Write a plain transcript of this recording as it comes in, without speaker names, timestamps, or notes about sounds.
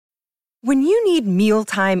When you need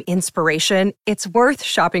mealtime inspiration, it's worth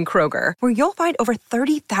shopping Kroger, where you'll find over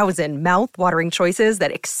 30,000 mouth-watering choices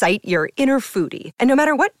that excite your inner foodie. And no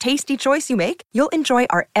matter what tasty choice you make, you'll enjoy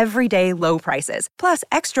our everyday low prices, plus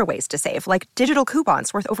extra ways to save, like digital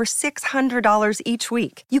coupons worth over $600 each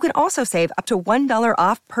week. You can also save up to $1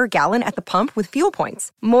 off per gallon at the pump with fuel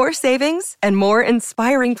points. More savings and more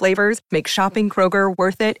inspiring flavors make shopping Kroger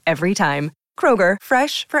worth it every time. Kroger,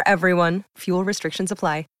 fresh for everyone. Fuel restrictions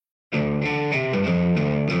apply.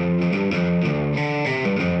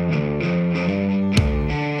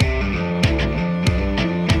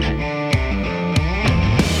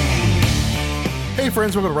 Hey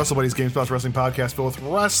friends, welcome to Wrestle Buddies, GameSpot's wrestling podcast filled with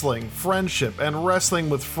wrestling, friendship, and wrestling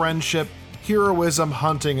with friendship, heroism,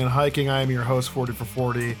 hunting, and hiking. I am your host, 40 for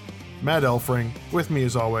 40, Matt Elfring. With me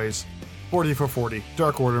as always, 40 for 40,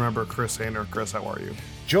 Dark Order member Chris Hainer. Chris, how are you?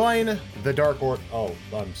 Join the Dark Order. Oh,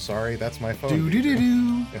 I'm sorry, that's my phone.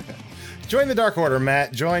 Do. Join the Dark Order,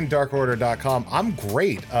 Matt. Join darkorder.com. I'm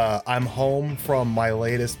great. I'm home from my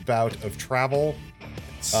latest bout of travel.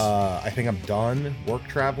 I think I'm done work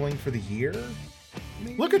traveling for the year.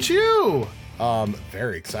 Maybe? Look at you!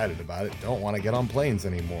 Very excited about it. Don't want to get on planes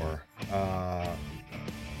anymore.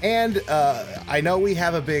 And I know we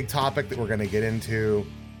have a big topic that we're going to get into,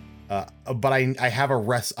 but I have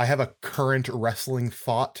a current wrestling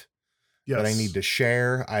thought that I need to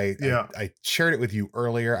share. I shared it with you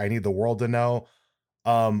earlier. I need the world to know.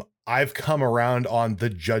 I've come around on the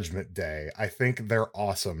Judgment Day. I think they're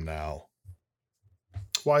awesome now.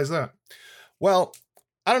 Why is that? Well,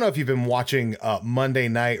 I don't know if you've been watching Monday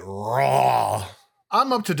Night Raw.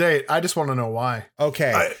 I'm up to date. I just want to know why.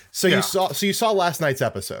 Okay. You saw last night's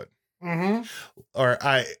episode. Mm-hmm. Or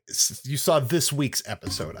you saw this week's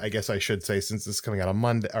episode, I guess I should say, since this is coming out on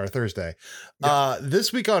Monday or Thursday. Yeah.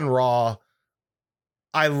 This week on Raw,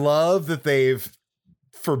 I love that they've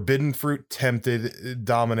forbidden fruit tempted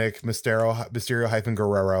Dominic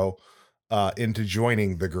Mysterio-Guerrero into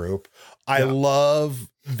joining the group. I love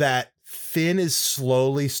that Finn is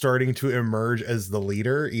slowly starting to emerge as the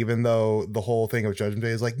leader, even though the whole thing of Judgment Day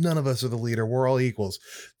is like, none of us are the leader. We're all equals.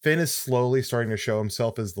 Finn is slowly starting to show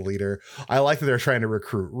himself as the leader. I like that they're trying to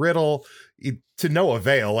recruit Riddle to no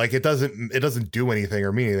avail. Like it doesn't do anything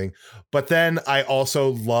or mean anything. But then I also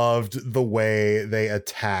loved the way they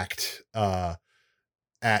attacked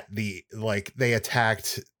they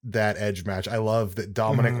attacked that Edge match. I love that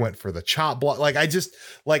Dominic went for the chop block.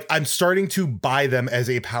 I'm starting to buy them as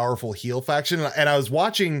a powerful heel faction. And I was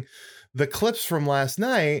watching the clips from last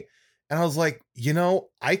night and I was like,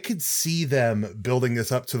 I could see them building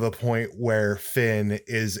this up to the point where Finn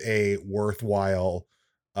is a worthwhile,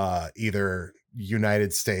 either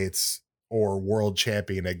United States or world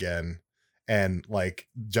champion again. And like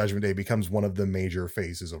Judgment Day becomes one of the major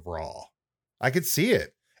phases of Raw. I could see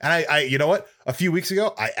it. And I you know what? A few weeks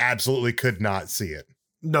ago, I absolutely could not see it.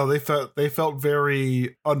 No, they felt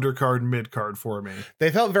very undercard, midcard for me.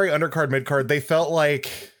 They felt very undercard, midcard. They felt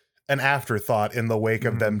like an afterthought in the wake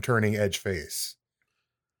of them turning Edge face.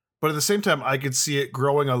 But at the same time, I could see it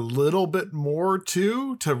growing a little bit more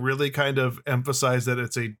too, to really kind of emphasize that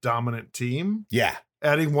it's a dominant team. Yeah.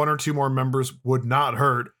 Adding one or two more members would not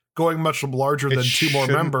hurt. Going much larger than two more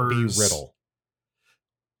members. Be Riddle.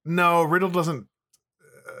 No, Riddle doesn't.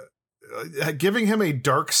 Giving him a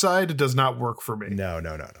dark side does not work for me. No.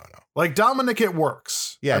 Like Dominic, it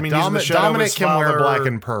works. Yeah, I mean, Dominic can wear black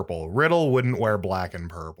and purple. Riddle wouldn't wear black and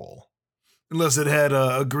purple. Unless it had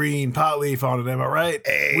a green pot leaf on it, am I right?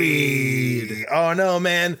 Hey. Weed. Oh, no,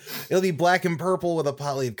 man. It'll be black and purple with a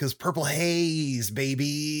pot leaf because purple haze,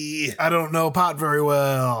 baby. I don't know pot very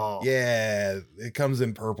well. Yeah, it comes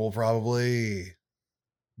in purple probably.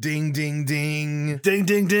 Ding, ding, ding. Ding,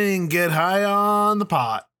 ding, ding. Get high on the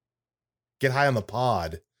pot. Get high on the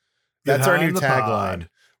pod. That's our new tagline.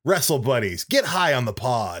 Wrestle Buddies. Get high on the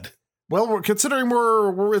pod. Well, considering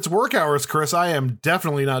it's work hours, Chris, I am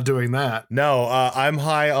definitely not doing that. No, I'm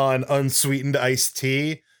high on unsweetened iced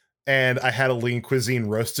tea, and I had a Lean Cuisine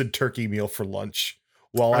roasted turkey meal for lunch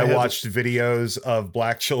while I watched videos of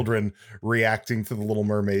black children reacting to the Little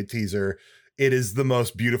Mermaid teaser. It is the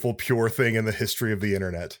most beautiful, pure thing in the history of the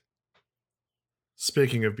internet.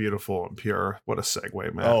 Speaking of beautiful and pure, what a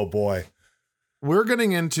segue, man. Oh, boy. We're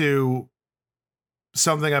getting into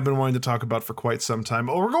something I've been wanting to talk about for quite some time.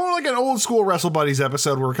 We're going like an old school Wrestle Buddies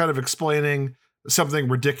episode. We're kind of explaining something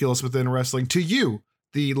ridiculous within wrestling to you,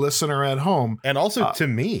 the listener at home. And also to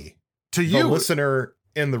me. To you. The listener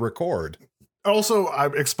in the record. Also,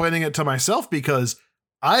 I'm explaining it to myself because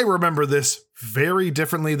I remember this very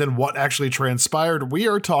differently than what actually transpired. We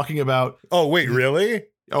are talking about... Oh, wait, really?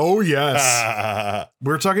 Oh, yes.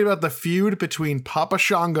 We're talking about the feud between Papa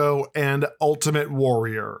Shango and Ultimate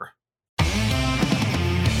Warrior.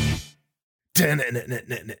 And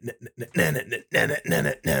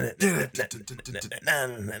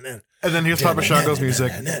then here's Papa Shango's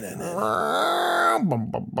music.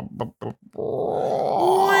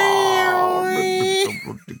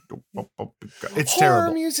 It's terrible.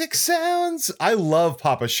 Horror music sounds. I love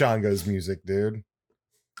Papa Shango's music, dude.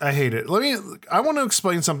 I hate it. I want to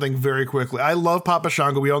explain something very quickly. I love Papa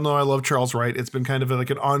Shango. We all know I love Charles Wright. It's been kind of like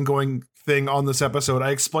an ongoing thing on this episode.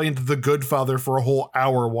 I explained The Good Father for a whole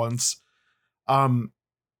hour once. Papa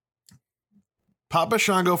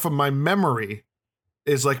Shango, from my memory,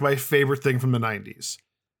 is like my favorite thing from the 90s.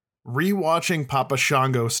 Rewatching Papa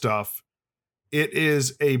Shango stuff, it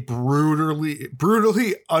is a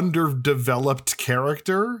brutally underdeveloped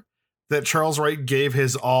character that Charles Wright gave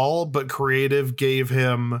his all, but creative gave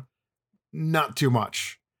him not too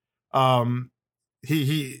much. Papa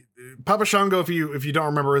Shango, if you don't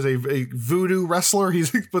remember, is a voodoo wrestler. He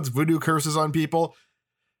puts voodoo curses on people.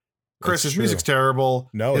 Chris, his music's terrible.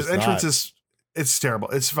 No, his entrance it's terrible.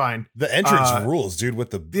 It's fine. The entrance rules, dude. With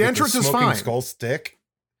the entrance is fine. Skull stick.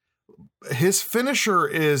 His finisher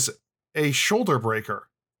is a shoulder breaker,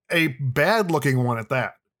 a bad looking one at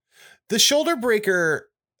that. The shoulder breaker.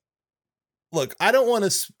 Look, I don't want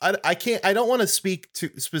to speak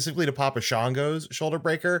specifically to Papa Shango's shoulder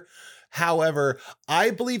breaker. However, I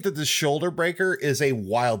believe that the shoulder breaker is a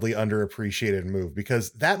wildly underappreciated move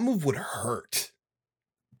because that move would hurt.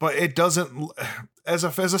 But it doesn't, as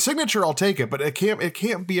a signature, I'll take it, but it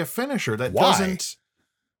can't be a finisher. That Why? doesn't.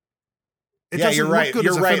 Yeah, you're right.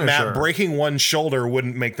 You're right, Matt. Breaking one shoulder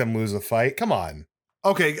wouldn't make them lose a fight. Come on.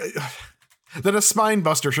 Okay. Then a spine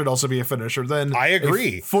buster should also be a finisher. Then I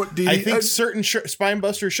agree. I think certain spine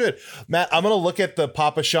busters should. Matt, I'm going to look at the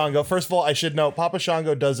Papa Shango. First of all, I should note Papa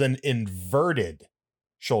Shango does an inverted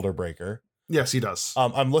shoulder breaker. Yes, he does.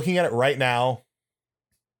 I'm looking at it right now.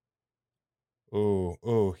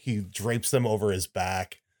 Ooh, he drapes them over his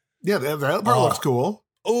back. Yeah, that part looks cool.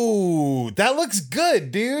 Ooh, that looks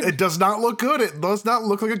good, dude. It does not look good. It does not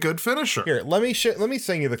look like a good finisher. Here, let me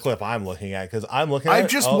send you the clip I'm looking at because I'm looking at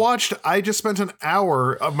I just spent an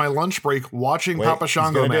hour of my lunch break watching Papa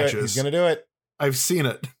Shango matches. He's going to do it. I've seen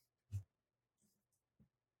it.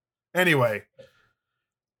 Anyway,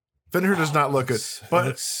 finisher does not look good. But it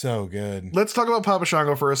looks so good. Let's talk about Papa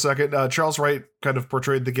Shango for a second. Charles Wright kind of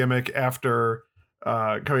portrayed the gimmick after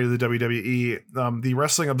coming to the WWE. The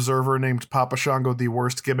Wrestling Observer named Papa Shango the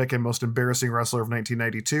worst gimmick and most embarrassing wrestler of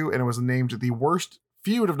 1992, and it was named the worst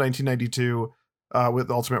feud of 1992 with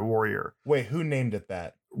the Ultimate Warrior. Wait, who named it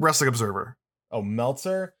that? Wrestling Observer. Oh,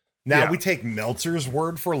 Meltzer? Now we take Meltzer's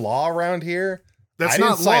word for law around here? That's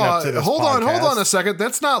not law. Hold on a second.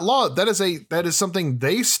 That's not law. That is something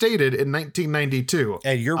they stated in 1992.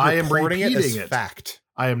 And you're reporting it as fact.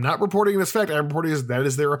 I am not reporting it as fact. I'm reporting as that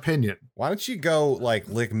is their opinion. Why don't you go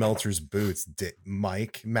lick Meltzer's boots,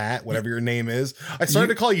 Matt, whatever your name is. I started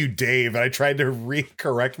to call you Dave, and I tried to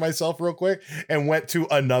correct myself real quick and went to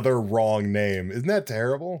another wrong name. Isn't that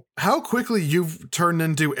terrible? How quickly you've turned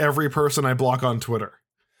into every person I block on Twitter.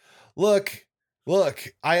 Look,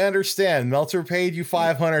 I understand. Meltzer paid you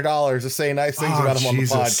 $500 to say nice things about him on the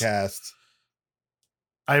podcast.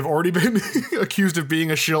 I've already been accused of being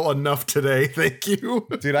a shill enough today. Thank you.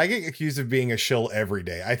 Dude, I get accused of being a shill every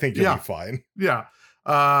day. I think you'll be fine. Yeah.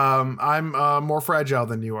 I'm more fragile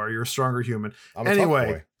than you are. You're a stronger human. I'm a tough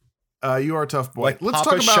boy. You are a tough boy. Let's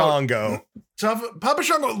talk about Shango. Papa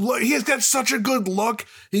Shango, he has got such a good look.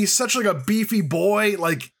 He's such like a beefy boy.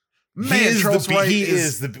 Like, man, Charles Wright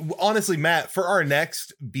is honestly, Matt, for our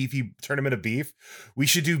next beefy tournament of beef, we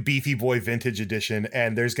should do Beefy Boy Vintage Edition,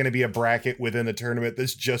 and there's going to be a bracket within the tournament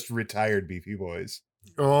that's just retired Beefy Boys.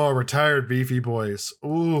 Oh, retired Beefy Boys.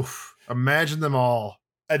 Oof. Imagine them all.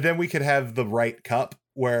 And then we could have the Wright Cup,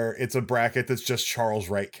 where it's a bracket that's just Charles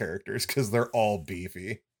Wright characters, because they're all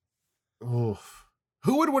beefy. Oof.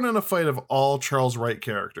 Who would win in a fight of all Charles Wright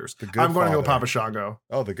characters? I'm going to go Papa Shango.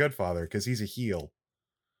 Oh, the Good Father, because he's a heel.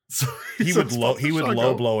 So he would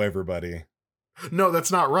low blow everybody. No,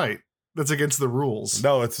 that's not right. That's against the rules.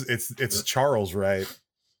 No, it's Charles Wright.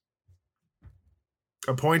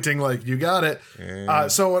 Appointing like you got it.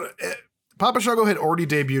 Papa Shango had already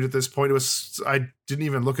debuted at this point. I didn't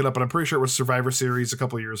even look it up, but I'm pretty sure it was Survivor Series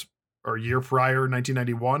a year prior,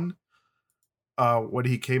 1991. When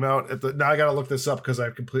he came out now I gotta look this up because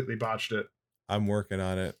I've completely botched it. I'm working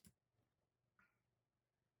on it.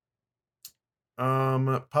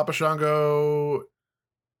 Papa Shango.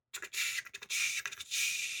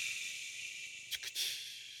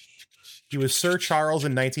 He was Sir Charles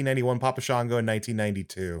in 1991, Papa Shango in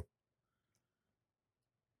 1992.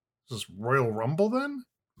 Is this Royal Rumble then?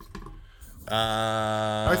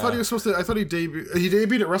 I thought he was supposed to. I thought he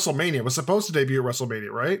debuted at WrestleMania. Was supposed to debut at WrestleMania,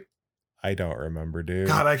 right? I don't remember, dude.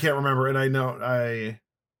 God, I can't remember. And I know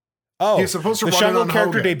he was supposed to the run Shango on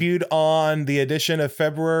character Hogan. debuted on the edition of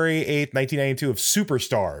February 8th, 1992 of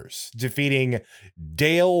Superstars, defeating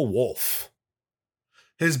Dale Wolf.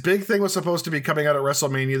 His big thing was supposed to be coming out at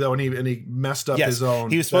WrestleMania though, and he messed up his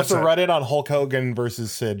own. He was supposed to run it on Hulk Hogan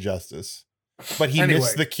versus Sid Justice, but he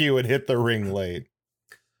missed the cue and hit the ring late.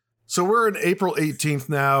 So we're in April 18th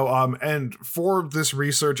now, and for this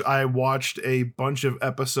research, I watched a bunch of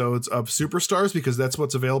episodes of Superstars because that's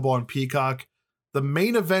what's available on Peacock. The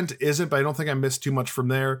main event isn't, but I don't think I missed too much from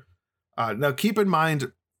there. Now, keep in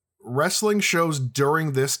mind, wrestling shows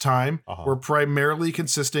during this time were primarily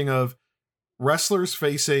consisting of wrestlers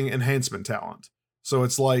facing enhancement talent. So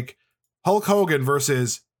it's like Hulk Hogan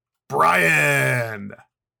versus Brian,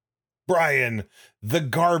 the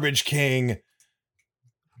Garbage King.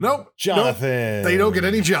 Nope. Jonathan. Nope. They don't get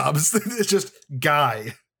any jobs. It's just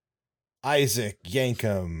Guy. Isaac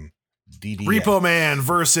Yankum. DDS. Repo Man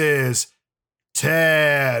versus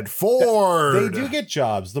Ted Ford. They do get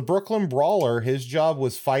jobs. The Brooklyn Brawler, his job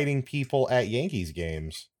was fighting people at Yankees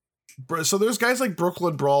games. So there's guys like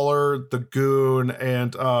Brooklyn Brawler, the Goon,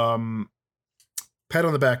 and Pat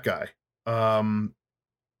on the Back guy. God,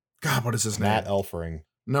 what is his name? Matt Elfring.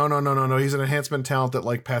 No. He's an enhancement talent that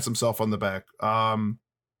like pats himself on the back.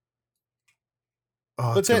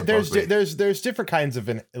 But there's different kinds of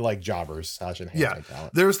like jobbers / enhancement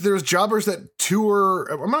talent. There's jobbers that tour.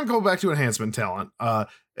 I'm gonna go back to enhancement talent.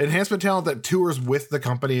 Enhancement talent that tours with the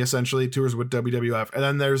company, essentially tours with WWF, and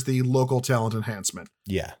then there's the local talent enhancement.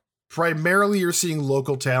 Yeah. Primarily, you're seeing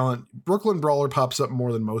local talent. Brooklyn Brawler pops up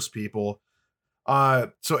more than most people.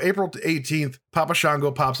 So April 18th, Papa Shango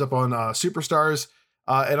pops up on Superstars.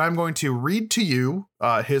 And I'm going to read to you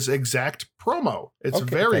his exact promo. It's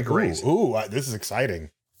very great. Ooh, this is exciting.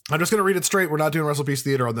 I'm just going to read it straight. We're not doing WrestlePeace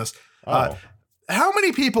Theater on this. How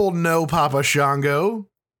many people know Papa Shango?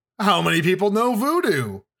 How many people know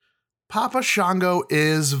Voodoo? Papa Shango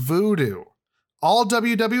is Voodoo. All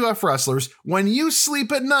WWF wrestlers, when you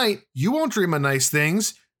sleep at night, you won't dream of nice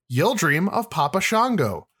things. You'll dream of Papa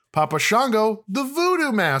Shango. Papa Shango, the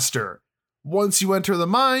Voodoo Master. Once you enter the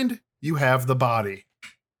mind, you have the body.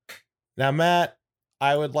 Now, Matt,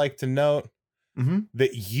 I would like to note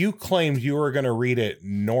that you claimed you were going to read it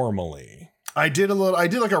normally. I did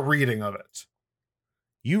like a reading of it.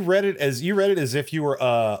 You read it as if you were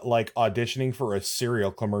like auditioning for a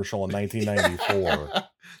cereal commercial in 1994.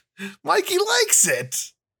 Mikey likes it.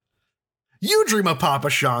 You dream of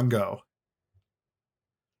Papa Shango.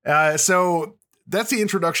 So that's the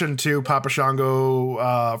introduction to Papa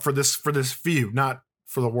Shango for this feud, not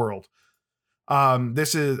for the world.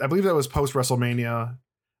 This is, I believe that was post WrestleMania.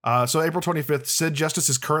 So April 25th, Sid Justice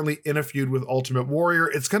is currently in a feud with Ultimate Warrior.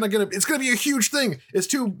 It's gonna be a huge thing. It's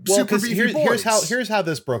two super beefy boys. Here's how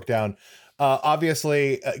this broke down.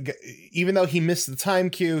 Obviously, even though he missed the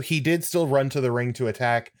time cue, he did still run to the ring to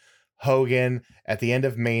attack Hogan at the end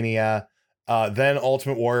of Mania. Then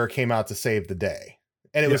Ultimate Warrior came out to save the day,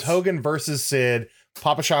 and it was Hogan versus Sid.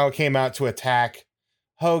 Papa Shango came out to attack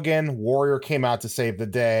Hogan. Warrior came out to save the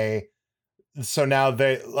day. So now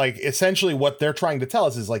they like essentially what they're trying to tell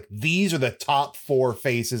us is like these are the top 4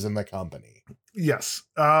 faces in the company. Yes.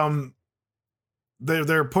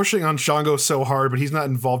 They're pushing on Shango so hard, but he's not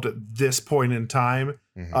involved at this point in time.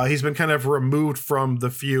 He's been kind of removed from the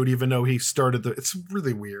feud, even though he started it's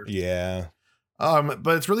really weird. Yeah.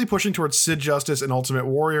 But it's really pushing towards Sid Justice and Ultimate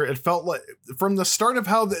Warrior. It felt like from the start of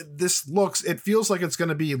how this looks, it feels like it's going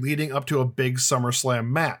to be leading up to a big SummerSlam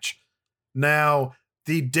match. Now,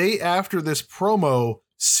 the day after this promo,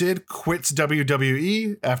 Sid quits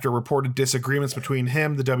WWE after reported disagreements between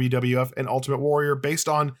him, the WWF, and Ultimate Warrior based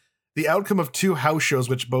on the outcome of 2 house shows,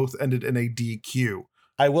 which both ended in a DQ.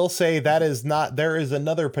 I will say that is not. There is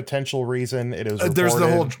another potential reason. It was reported there's the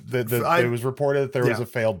whole. It was reported that there was a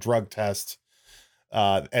failed drug test,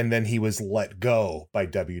 and then he was let go by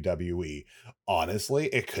WWE. Honestly,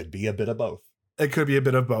 it could be a bit of both. It could be a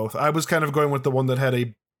bit of both. I was kind of going with the one that had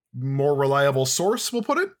a more reliable source, we'll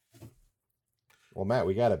put it. Well, Matt,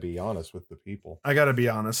 we got to be honest with the people. I got to be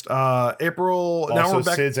honest. April. Also, now we're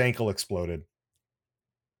back. Sid's ankle exploded.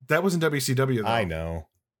 That was in WCW, though. I know.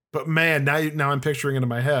 But man, now I'm picturing it in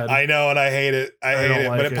my head. I know, and I hate it. I hate it.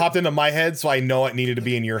 like but it popped into my head, so I know it needed to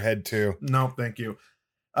be in your head, too. No, thank you.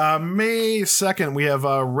 May 2nd, we have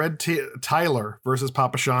Red Tyler versus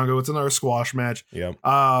Papa Shango. It's another squash match. Yep.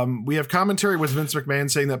 We have commentary with Vince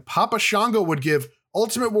McMahon saying that Papa Shango would give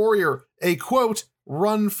Ultimate Warrior, a quote,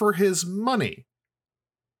 run for his money.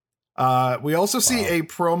 We also see a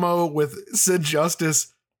promo with Sid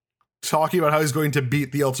Justice talking about how he's going to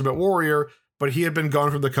beat the Ultimate Warrior, but he had been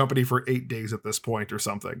gone from the company for 8 days at this point or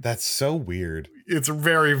something. That's so weird. It's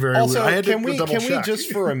very, very also, weird. Can we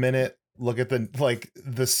just for a minute look at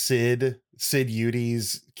the Sid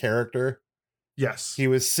Udy's character? Yes. He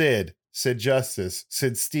was Sid Justice,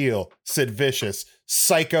 Sid Steel, Sid Vicious,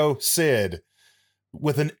 Psycho Sid,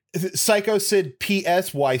 with an Psycho Sid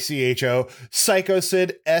PSYCHO, Psycho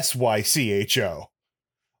Sid SYCHO.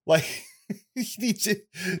 Like,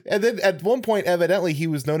 and then at one point, evidently, he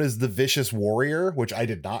was known as the Vicious Warrior, which I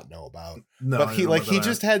did not know about. No, but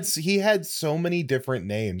he had so many different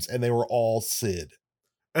names, and they were all Sid.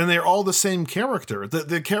 And they're all the same character.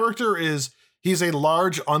 The character he's a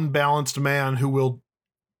large, unbalanced man who will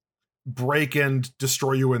break and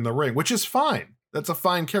destroy you in the ring, which is fine. That's a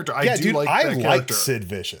fine character. I like Sid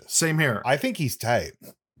Vicious. Same here. I think he's tight.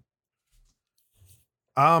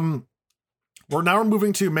 We're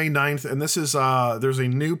moving to May 9th, and this is there's a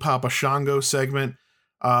new Papa Shango segment.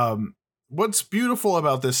 What's beautiful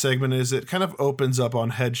about this segment is it kind of opens up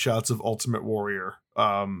on headshots of Ultimate Warrior.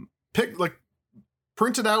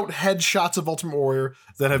 Printed out headshots of Ultimate Warrior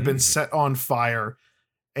that have been set on fire,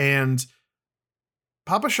 and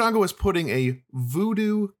Papa Shango is putting a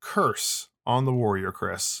voodoo curse on the warrior,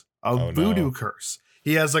 Chris. A voodoo curse.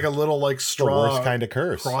 He has like a little like straw. The worst kind of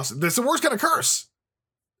curse. This is the worst kind of curse.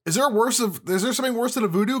 Is there something worse than a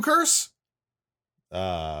voodoo curse?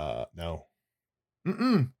 No.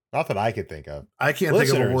 Mm-mm. Not that I could think of. I can't think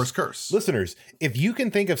of a worse curse. Listeners, if you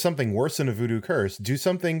can think of something worse than a voodoo curse, do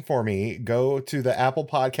something for me. Go to the Apple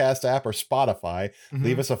Podcast app or Spotify,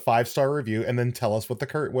 leave us a 5-star review, and then tell us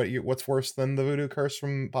what's worse than the voodoo curse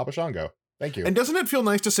from Papa Shango. Thank you. And doesn't it feel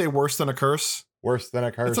nice to say worse than a curse? Worse than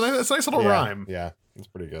a curse. It's a nice little rhyme. Yeah, it's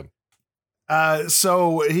pretty good.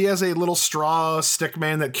 So he has a little straw stick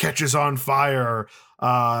man that catches on fire.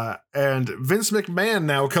 And Vince McMahon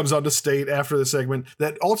now comes on to state after the segment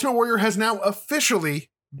that Ultimate Warrior has now officially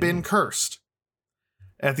been cursed.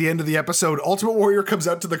 At the end of the episode, Ultimate Warrior comes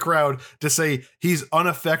out to the crowd to say he's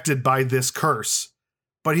unaffected by this curse,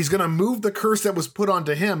 but he's going to move the curse that was put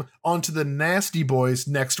onto him onto the Nasty Boys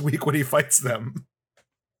next week when he fights them.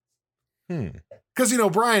 Because,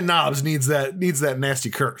 Brian Knobbs needs that nasty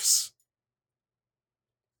curse.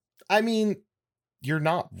 I mean, you're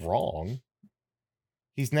not wrong.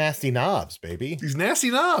 He's Nasty Knobs, baby. He's Nasty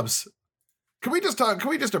Knobs. Can we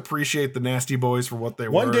just appreciate the Nasty Boys for what they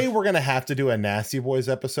were? One day we're going to have to do a Nasty Boys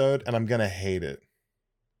episode, and I'm going to hate it.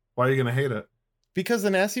 Why are you going to hate it? Because the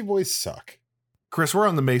Nasty Boys suck. Chris, we're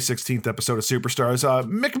on the May 16th episode of Superstars.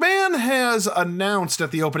 McMahon has announced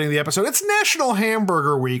at the opening of the episode, it's National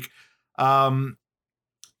Hamburger Week. Hey,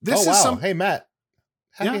 Matt.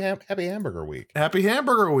 Happy Hamburger Week. Happy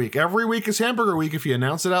Hamburger Week. Every week is Hamburger Week if you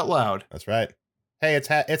announce it out loud. That's right. Hey,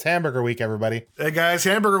 it's Hamburger Week, everybody. Hey, guys,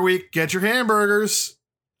 Hamburger Week. Get your hamburgers.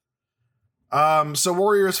 So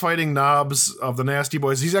Warrior's fighting Knobbs of the Nasty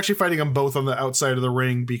Boys. He's actually fighting them both on the outside of the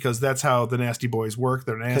ring because that's how the Nasty Boys work.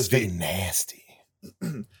 They're nasty. Because they're nasty.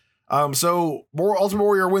 So Ultimate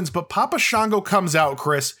Warrior wins, but Papa Shango comes out,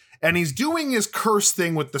 Chris, and he's doing his curse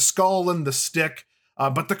thing with the skull and the stick.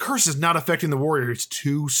 But the curse is not affecting the warrior. It's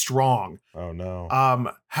too strong. Oh, no.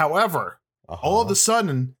 However, all of a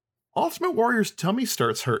sudden, Ultimate Warrior's tummy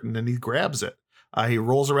starts hurting and he grabs it. He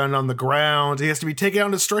rolls around on the ground. He has to be taken out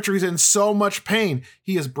on a stretcher. He's in so much pain.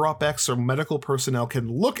 He is brought back so medical personnel can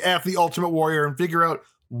look at the Ultimate Warrior and figure out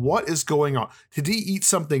what is going on. Did he eat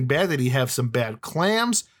something bad? Did he have some bad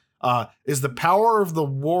clams? Is the power of the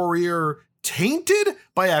warrior tainted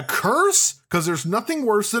by a curse? Because there's nothing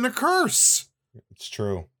worse than a curse. It's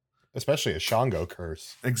true. Especially a Shango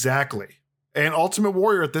curse. Exactly. And Ultimate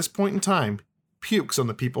Warrior at this point in time pukes on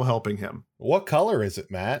the people helping him. What color is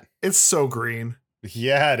it, Matt? It's so green.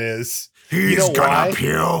 Yeah, it is. He's gonna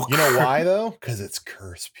puke. You know why, though? Because it's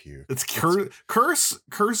curse puke. It's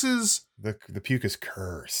curses. The puke is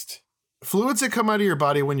cursed. Fluids that come out of your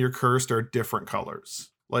body when you're cursed are different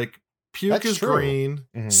colors. Like puke That's is true. green.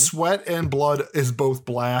 Mm-hmm. Sweat and blood is both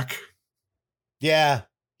black. Yeah.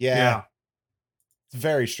 It's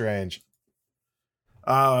very strange.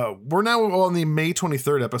 We're now on the May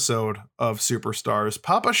 23rd episode of Superstars.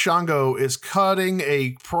 Papa Shango is cutting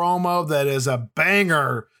a promo that is a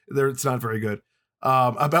banger. It's not very good.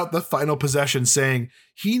 About the final possession, saying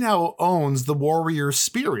he now owns the warrior's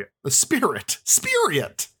spirit. The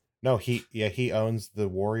spirit. No, he owns the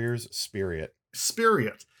warrior's spirit.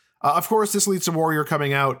 Spirit. Of course, this leads to Warrior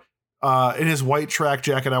coming out in his white track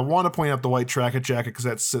jacket. I want to point out the white track jacket because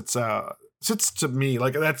sits to me,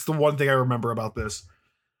 like, that's the one thing I remember about this.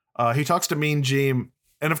 He talks to Mean Gene,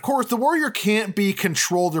 and of course, the warrior can't be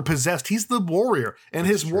controlled or possessed. He's the warrior, and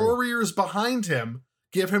his warriors behind him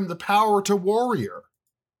give him the power to warrior.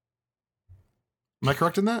 Am I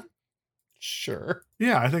correct in that? Sure.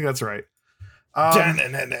 Yeah, I think that's right.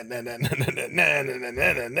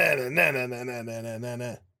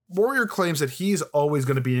 Warrior claims that he's always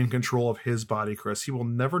going to be in control of his body, Chris. He will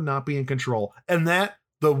never not be in control. And that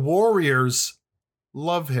the warriors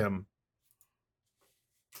love him.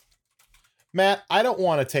 Matt, I don't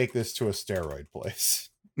want to take this to a steroid place.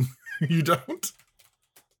 You don't?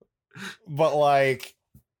 But, like,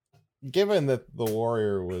 given that the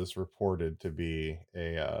warrior was reported to be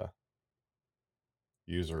a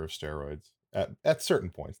user of steroids at certain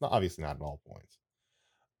points, not obviously not at all points,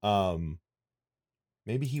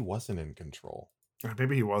 maybe he wasn't in control.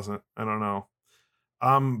 Maybe he wasn't. I don't know.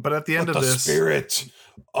 But at the end of the this, spirit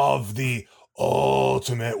of the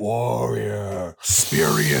ultimate warrior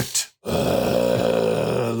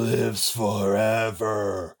lives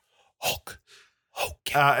forever. Hulk.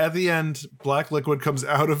 At the end, black liquid comes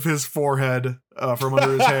out of his forehead from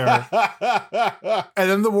under his hair. And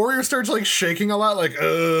then the warrior starts like shaking a lot, like,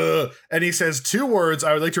 and he says 2 words.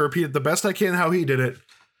 I would like to repeat it the best I can how he did it.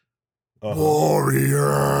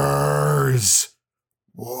 Warriors.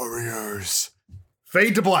 Warriors.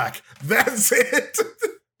 Fade to black. That's it.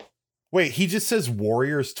 Wait, he just says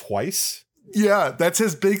warriors twice? Yeah, that's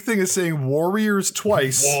his big thing, is saying warriors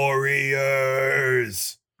twice.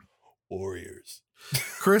 Warriors.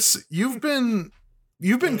 Chris, you've been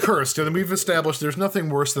cursed, and we've established there's nothing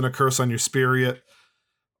worse than a curse on your spirit.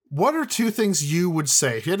 What are 2 things you would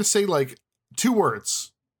say? If you had to say like 2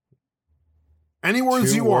 words. Any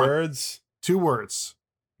words you want. 2 words.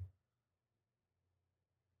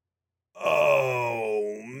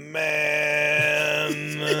 Oh, man.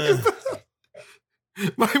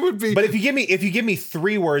 Mine would be. But if you give me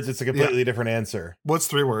 3 words, it's a completely different answer. What's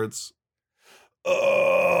 3 words?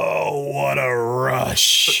 Oh, what a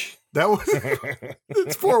rush. That was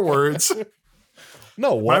it's 4 words.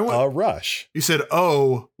 No, what a rush. You said,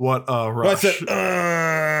 oh, what a rush. I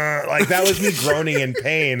said, like that was me groaning in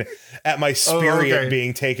pain at my spirit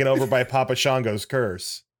being taken over by Papa Shango's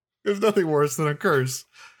curse. There's nothing worse than a curse.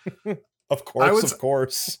 Of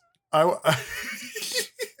course.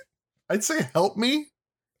 I'd say help me.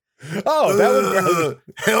 Oh, that would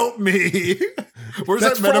help me. Where's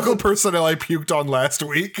that medical personnel I puked on last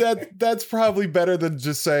week? That's probably better than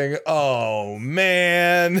just saying, oh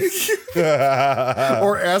man.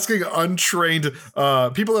 Or asking untrained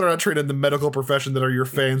people that are not trained in the medical profession that are your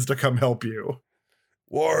fans to come help you.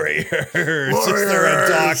 Warriors. Is there a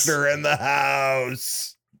doctor in the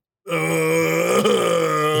house?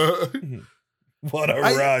 What a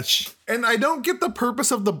rush. And I don't get the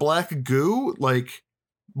purpose of the black goo. Like,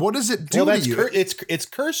 what does it do to you? It's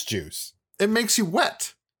curse juice. It makes you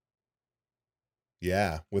wet.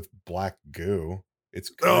 Yeah, with black goo.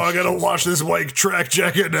 It's I gotta wash this white track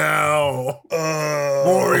jacket now.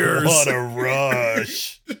 Warriors. What a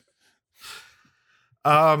rush.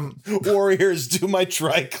 Warriors, do my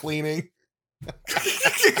dry cleaning.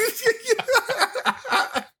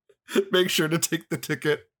 Make sure to take the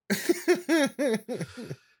ticket.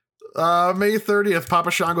 May 30th, Papa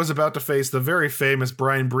Shango's about to face the very famous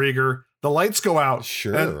Brian Brieger. The lights go out.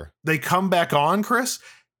 Sure. And they come back on, Chris.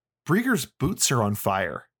 Brieger's boots are on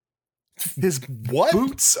fire. His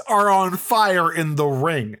boots are on fire in the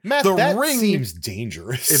ring. Matt, that ring seems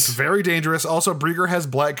dangerous. It's very dangerous. Also, Brieger has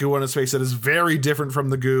black goo on his face that is very different from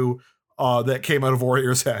the goo that came out of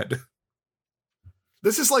Warrior's head.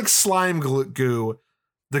 This is like slime goo.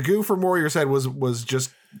 The goo from Warrior's head was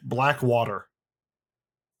just black water.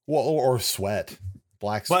 Well, or sweat.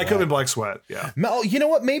 Black sweat. Could have been black sweat, yeah. No, you know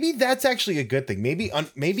what? Maybe that's actually a good thing.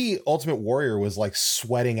 Maybe Ultimate Warrior was like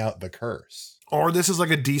sweating out the curse. Or this is like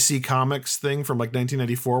a DC Comics thing from like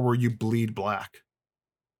 1994 where you bleed black.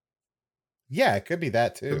 Yeah, it could be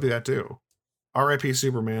that too. Could be that too. R.I.P.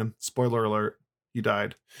 Superman. Spoiler alert. He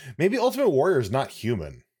died. Maybe Ultimate Warrior is not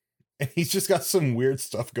human. And he's just got some weird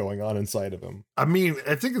stuff going on inside of him. I mean,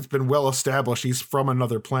 I think it's been well established he's from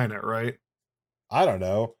another planet, right? I don't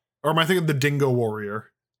know. Or am I thinking the Dingo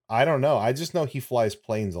Warrior? I don't know. I just know he flies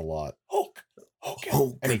planes a lot. Hulk.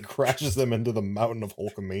 And he crashes them into the mountain of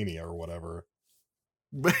Hulkamania or whatever.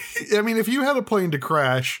 I mean, if you had a plane to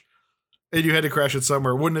crash and you had to crash it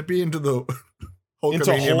somewhere, wouldn't it be into the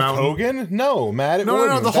Hulkamania mountain? Hogan? No, Matt.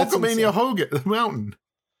 No, the Hulkamania mountain.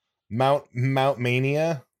 Mount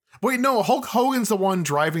Mania? Wait, no, Hulk Hogan's the one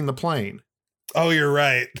driving the plane. Oh, you're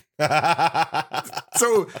right.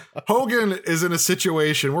 So Hogan is in a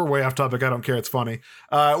situation, we're way off topic, I don't care, it's funny.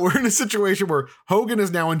 We're in a situation where Hogan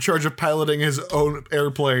is now in charge of piloting his own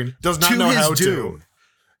airplane, does not know how to.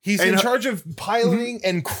 He's in charge of piloting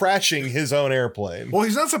and crashing his own airplane. Well,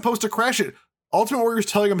 he's not supposed to crash it. Ultimate Warrior's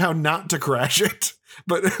telling him how not to crash it.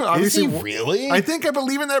 But obviously, is he really? I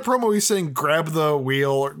believe in that promo he's saying grab the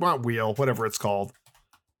wheel, or not wheel, whatever it's called.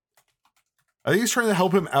 I think he's trying to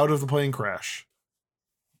help him out of the plane crash.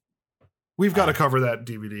 We've got to cover that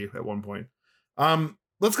DVD at one point.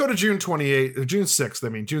 Let's go to June 6th,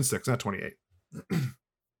 June 6th, not 28.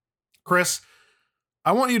 Chris,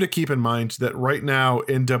 I want you to keep in mind that right now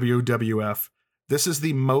in WWF, this is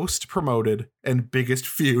the most promoted and biggest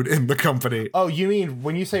feud in the company. Oh, you mean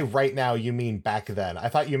when you say right now, you mean back then? I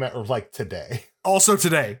thought you meant like today. Also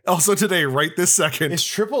today, right this second. Is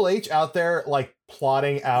Triple H out there like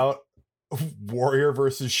plotting out Warrior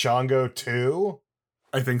versus Shango 2?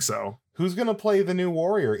 I think so. Who's going to play the new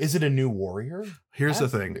Warrior? Is it a new Warrior? Here's the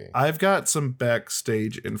thing. I've got some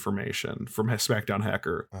backstage information from SmackDown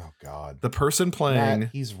Hacker. Oh, God. The person playing... Matt,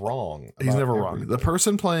 he's wrong. He's never wrong. The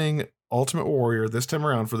person playing Ultimate Warrior this time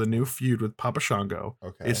around for the new feud with Papa Shango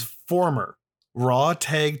is former Raw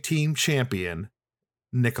Tag Team Champion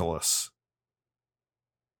Nicholas.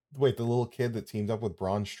 Wait, the little kid that teamed up with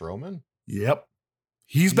Braun Strowman? Yep.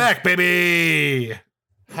 He's back, baby!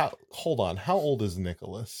 Hold on. How old is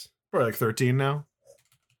Nicholas? Probably like 13 now.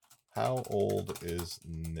 How old is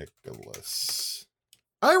Nicholas?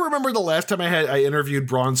 I remember the last time I interviewed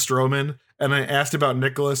Braun Strowman and I asked about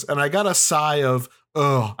Nicholas and I got a sigh of,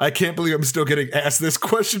 oh, I can't believe I'm still getting asked this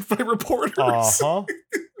question by reporters. Uh-huh.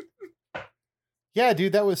 Yeah,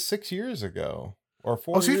 dude, that was 6 years ago. Or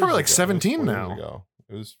 4 years so he's probably like ago. 17 now.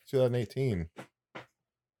 It was 2018.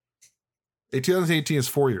 2018 is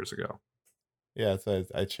 4 years ago. Yeah,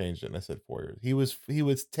 I changed it and I said 4 years. He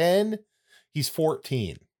was 10. He's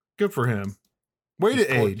 14. Good for him. Way to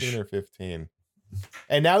age. 14 or 15.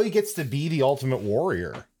 And now he gets to be the Ultimate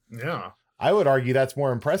Warrior. Yeah. I would argue that's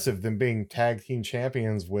more impressive than being tag team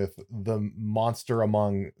champions with the monster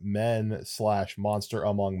among men / monster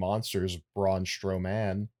among monsters, Braun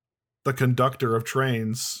Strowman. The conductor of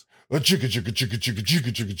trains. So,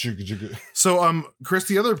 Chris,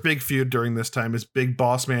 the other big feud during this time is Big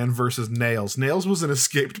Boss Man versus Nails. Nails was an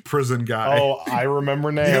escaped prison guy. Oh, I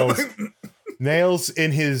remember Nails. Nails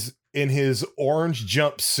in his orange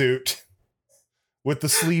jumpsuit with the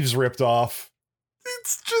sleeves ripped off.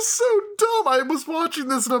 It's just so dumb. I was watching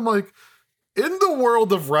this and I'm like, in the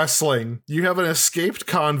world of wrestling, you have an escaped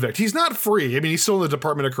convict. He's not free. I mean, he's still in the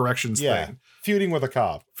Department of Corrections thing. Feuding with a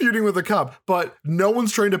cop, but no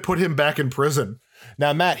one's trying to put him back in prison.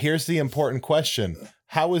 Now, Matt, here's the important question.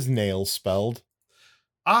 How is Nails spelled?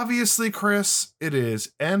 Obviously, Chris, it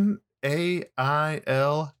is Nailz.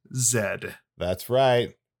 That's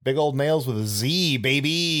right. Big old Nails with a Z,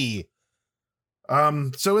 baby.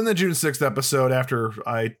 So in the June 6th episode, after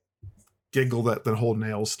I giggled at the whole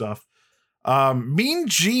Nails stuff, Mean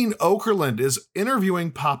Gene Okerlund is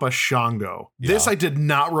interviewing Papa Shango. Yeah. This I did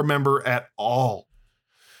not remember at all.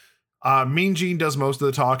 Mean Gene does most of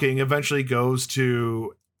the talking, eventually goes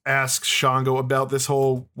to ask Shango about this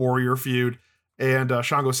whole Warrior feud. And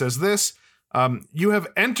Shango says this, you have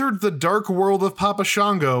entered the dark world of Papa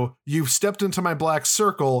Shango. You've stepped into my black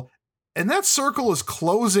circle, and that circle is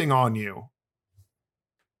closing on you.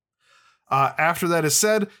 After that is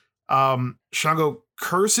said, Shango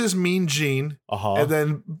curses Mean Gene, and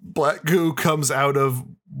then black goo comes out of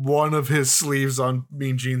one of his sleeves on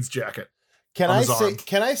Mean Gene's jacket. Can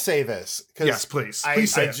I say this? Yes, please.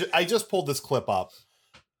 I just pulled this clip up.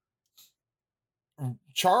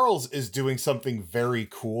 Charles is doing something very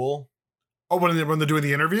cool. Oh, when they're doing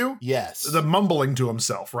the interview? Yes. The mumbling to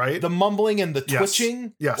himself, right? The mumbling and the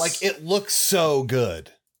twitching. Yes. Like, it looks so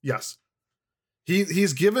good. Yes.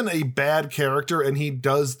 He's given a bad character and he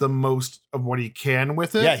does the most of what he can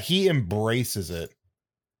with it. Yeah, he embraces it.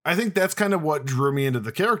 I think that's kind of what drew me into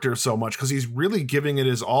the character so much, because he's really giving it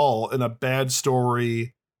his all in a bad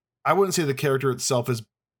story. I wouldn't say the character itself is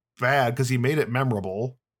bad because he made it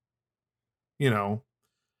memorable. You know.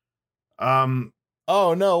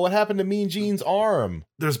 Oh no, what happened to Mean Gene's arm?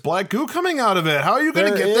 There's black goo coming out of it. How are you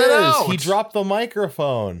going to get that out? He dropped the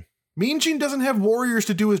microphone. Mean Gene doesn't have warriors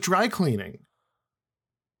to do his dry cleaning.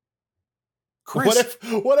 Chris,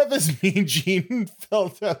 what if his Mean Gene fell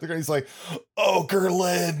down the ground? He's like,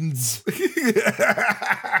 Okerlund.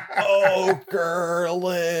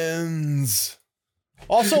 Okerlund.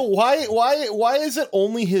 Also, why is it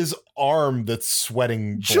only his arm that's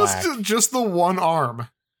sweating black? Just the one arm.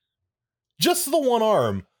 Just the one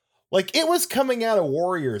arm. Like, it was coming out of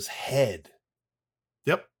Warrior's head.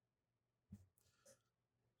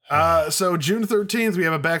 So June 13th, we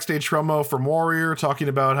have a backstage promo from Warrior talking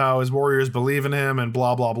about how his Warriors believe in him and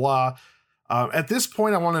blah, blah, blah. At this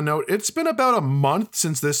point, I want to note, it's been about a month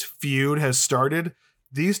since this feud has started.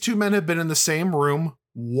 These two men have been in the same room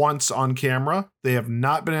once on camera. They have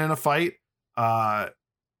not been in a fight.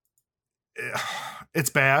 It's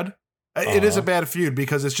bad. It is a bad feud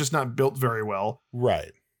because it's just not built very well.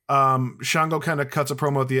 Right. Shango kind of cuts a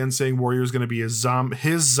promo at the end saying Warrior's going to be his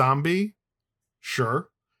zombie. Sure.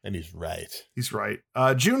 And he's right. He's right.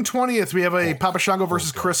 June 20th, we have a Papa Shango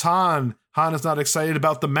versus Chris Hahn. Hahn is not excited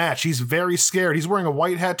about the match. He's very scared. He's wearing a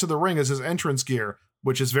white hat to the ring as his entrance gear,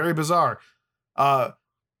 which is very bizarre.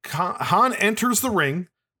 Hahn enters the ring,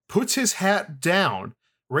 puts his hat down,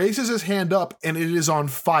 raises his hand up, and it is on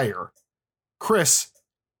fire. Chris,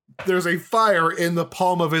 there's a fire in the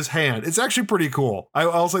palm of his hand. It's actually pretty cool.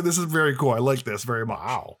 I'll say this is very cool. I like this very much.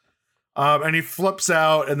 Wow. And he flips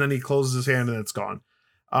out and then he closes his hand and it's gone.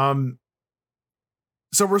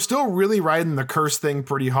 So we're still really riding the curse thing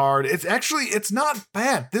pretty hard. It's not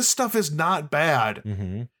bad. This stuff is not bad.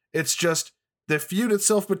 Mm-hmm. It's just the feud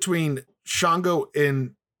itself between Shango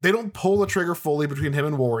and they don't pull the trigger fully between him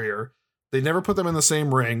and Warrior. They never put them in the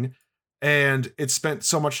same ring. And it's spent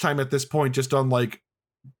so much time at this point just on like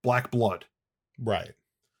black blood. Right.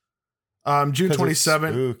 June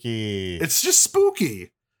 27th. Spooky. It's just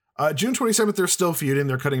spooky. June 27th, they're still feuding.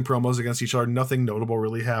 They're cutting promos against each other. Nothing notable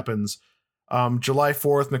really happens. July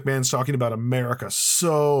 4th, McMahon's talking about America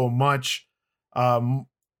so much. It's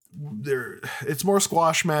more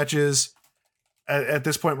squash matches. At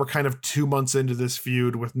this point, we're kind of 2 months into this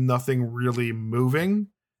feud with nothing really moving.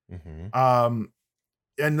 Mm-hmm.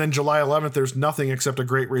 And then July 11th, there's nothing except a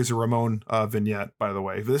great Razor Ramon vignette, by the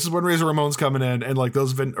way. This is when Razor Ramon's coming in, and like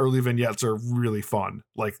those early vignettes are really fun.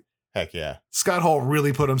 Like, heck yeah. Scott Hall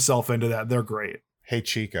really put himself into that. They're great. Hey,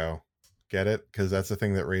 Chico. Get it? Because that's the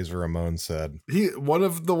thing that Razor Ramon said. One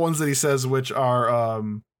of the ones that he says, which are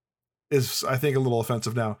is I think a little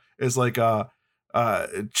offensive now, is like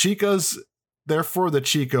Chicas, they're for the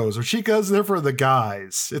Chicos, or Chicas, they're for the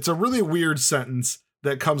guys. It's a really weird sentence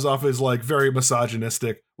that comes off as like very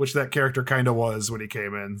misogynistic, which that character kind of was when he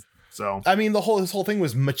came in. So I mean, his whole thing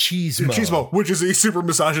was machismo. Machismo, which is a super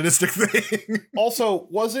misogynistic thing. Also,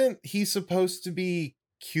 wasn't he supposed to be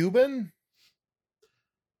Cuban?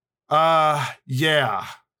 Yeah.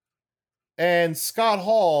 And Scott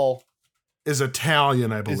Hall is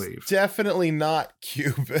Italian, I believe. Is definitely not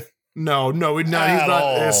Cuban. No, he's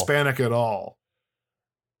not Hispanic at all.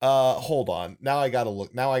 Hold on. Now I gotta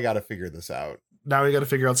look. Now I gotta figure this out. Now we got to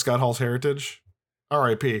figure out Scott Hall's heritage.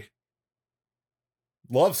 R.I.P.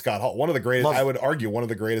 Love Scott Hall. One of the greatest, I would argue, one of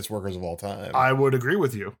the greatest workers of all time. I would agree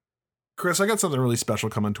with you. Chris, I got something really special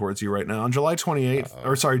coming towards you right now. On July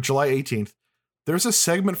 18th, there's a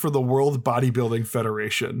segment for the World Bodybuilding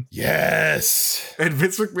Federation. Yes. And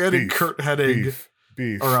Vince McMahon and Kurt Hennig,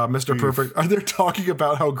 or Mr. Perfect, are there talking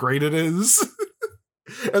about how great it is?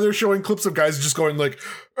 And they're showing clips of guys just going like,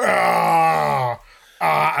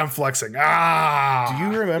 I'm flexing. Do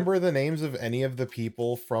you remember the names of any of the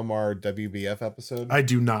people from our WBF episode? I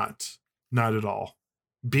do not. Not at all.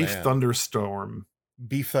 Beef Thunderstorm.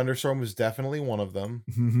 Beef Thunderstorm was definitely one of them.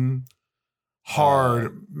 Mm-hmm.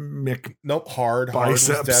 Hard Hard was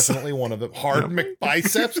definitely one of them. Hard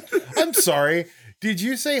McBiceps. I'm sorry. Did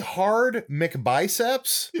you say Hard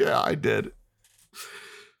McBiceps? Yeah, I did.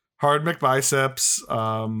 Hard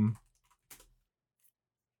McBiceps.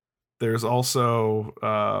 There's also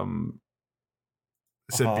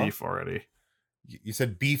said beef already. You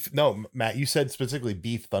said beef. No, Matt, you said specifically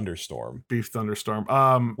Beef Thunderstorm. Beef Thunderstorm.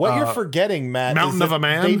 What you're forgetting, Matt, Mountain of a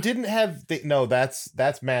Man. They didn't have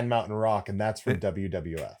that's Man Mountain Rock, and that's from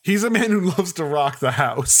WWF. He's a man who loves to rock the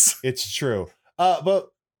house. It's true. But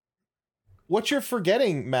what you're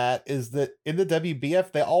forgetting, Matt, is that in the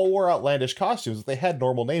WBF, they all wore outlandish costumes. They had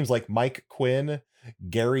normal names like Mike Quinn,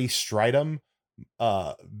 Gary Stridham,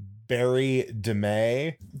 Barry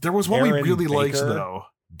DeMay. There was one Aaron we really Baker, liked though.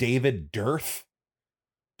 David Dearth.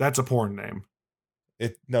 That's a porn name.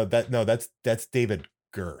 That's David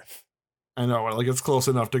Girth. I know, like it's close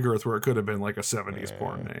enough to Girth where it could have been like a 70s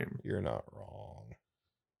porn name. You're not wrong.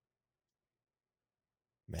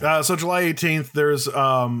 So July 18th, there's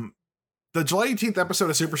the July 18th episode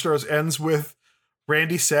of Superstars ends with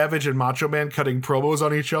Randy Savage and Macho Man cutting promos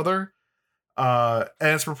on each other. And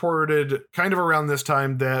it's reported kind of around this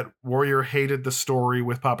time that Warrior hated the story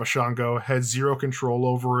with Papa Shango, had zero control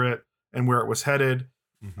over it and where it was headed.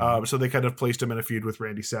 Mm-hmm. So they kind of placed him in a feud with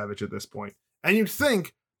Randy Savage at this point. And you'd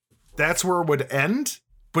think that's where it would end,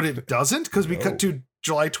 but it doesn't, because we cut to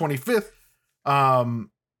July 25th.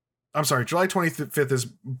 I'm sorry, July 25th is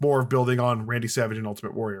more of building on Randy Savage and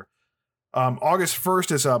Ultimate Warrior. August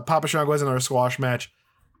 1st is Papa Shango has another squash match.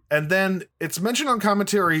 And then it's mentioned on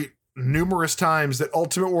commentary numerous times that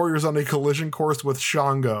Ultimate Warrior is on a collision course with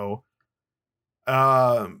Shango.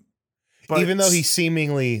 But even though he's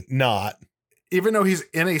seemingly not. Even though he's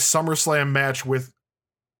in a SummerSlam match with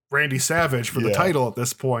Randy Savage for the title at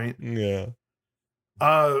this point. Yeah.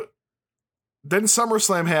 Then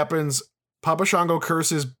SummerSlam happens. Papa Shango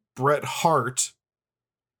curses Bret Hart.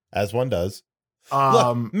 As one does.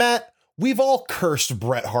 Look, Matt, we've all cursed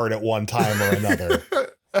Bret Hart at one time or another.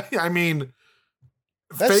 I mean,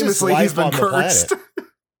 that's famously he's been cursed.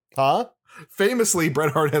 Huh? Famously,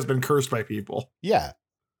 Bret Hart has been cursed by people. Yeah.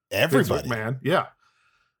 Everybody. Vince McMahon. Yeah.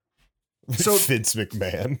 So Vince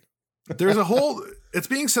McMahon. There's a whole, it's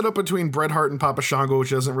being set up between Bret Hart and Papa Shango, which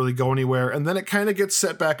doesn't really go anywhere. And then it kind of gets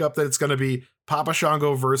set back up that it's going to be Papa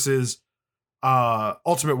Shango versus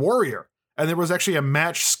Ultimate Warrior. And there was actually a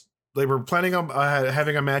match. They were planning on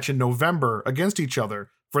having a match in November against each other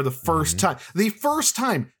for the first time. The first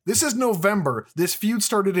time. This is November. This feud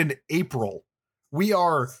started in April. We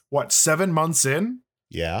are, 7 months in?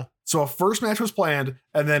 Yeah. So a first match was planned,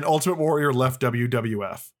 and then Ultimate Warrior left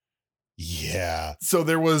WWF. Yeah. So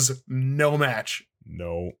there was no match.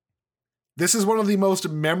 No. This is one of the most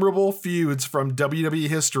memorable feuds from WWE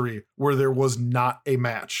history where there was not a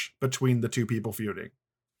match between the two people feuding.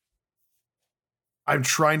 I'm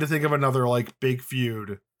trying to think of another big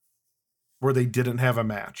feud where they didn't have a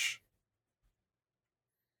match.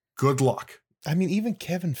 Good luck. I mean, even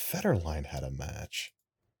Kevin Federline had a match.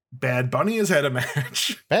 Bad Bunny has had a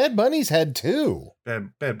match. Bad Bunny's had two.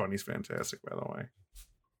 Bad Bunny's fantastic, by the way.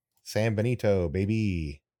 San Benito,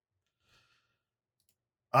 baby.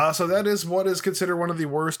 So that is what is considered one of the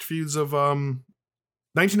worst feuds of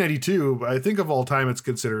 1992. I think of all time, it's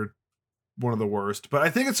considered one of the worst. But I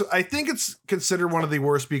think it's considered one of the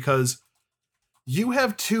worst because you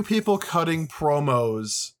have two people cutting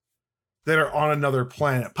promos that are on another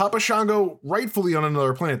planet. Papa Shango, rightfully on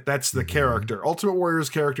another planet. That's the character. Ultimate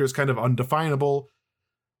Warrior's character is kind of undefinable.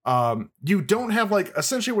 You don't have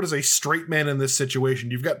essentially what is a straight man in this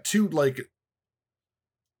situation. You've got two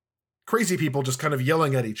crazy people just kind of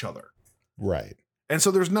yelling at each other. Right. And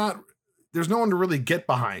so there's no one to really get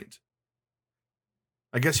behind.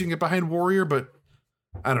 I guess you can get behind Warrior, but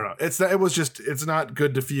I don't know. It's not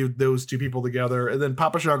good to feud those two people together. And then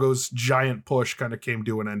Papa Shango's giant push kind of came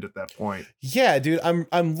to an end at that point. Yeah, dude,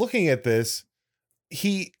 I'm looking at this.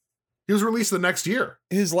 He was released the next year.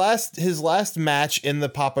 His last match in the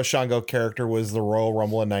Papa Shango character was the Royal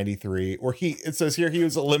Rumble in 93, where it says here he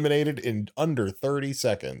was eliminated in under 30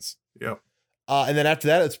 seconds. Yep. And then after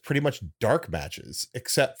that, it's pretty much dark matches,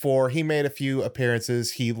 except for he made a few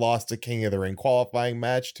appearances. He lost a King of the Ring qualifying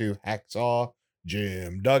match to Hacksaw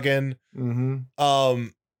Jim Duggan. Mm-hmm.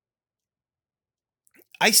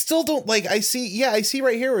 I still don't I see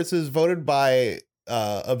right here where it says voted by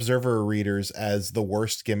Observer readers as the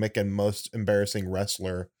worst gimmick and most embarrassing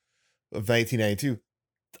wrestler of 1992.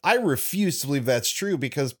 I refuse to believe that's true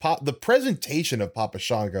because the presentation of Papa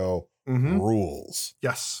Shango rules.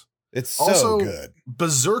 Yes. It's so also good.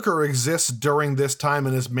 Berserker exists during this time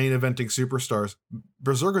and is main eventing superstars.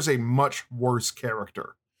 Berserker's a much worse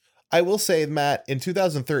character. I will say, Matt, in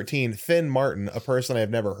 2013, Finn Martin, a person I've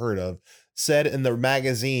never heard of, said in the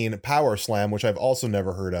magazine Power Slam, which I've also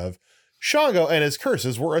never heard of, Shango and his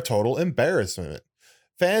curses were a total embarrassment.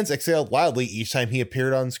 Fans exhaled loudly each time he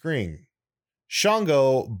appeared on screen.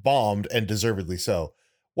 Shango bombed, and deservedly so.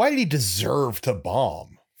 Why did he deserve to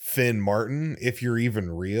bomb? Finn Martin, if you're even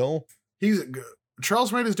real.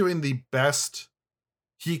 Charles Wright is doing the best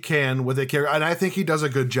he can with a character, and I think he does a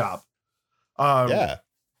good job. Yeah.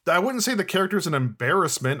 I wouldn't say the character is an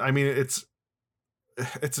embarrassment. I mean, it's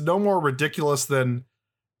no more ridiculous than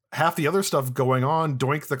half the other stuff going on.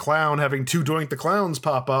 Doink the Clown having two Doink the Clowns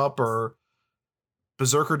pop up, or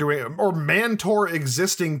Berserker or Mantor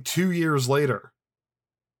existing 2 years later.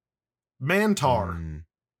 Mantar.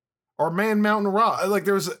 Or Man Mountain Raw.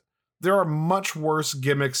 There are much worse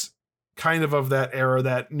gimmicks kind of that era,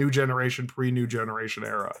 that new generation, pre-new generation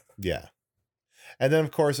era. Yeah. And then, of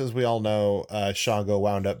course, as we all know, Shango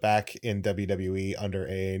wound up back in WWE under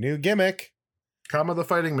a new gimmick. Kama the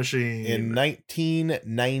Fighting Machine. In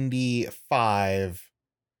 1995.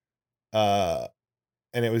 And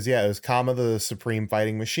it was Kama the Supreme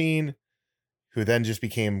Fighting Machine, who then just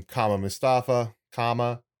became Kama Mustafa.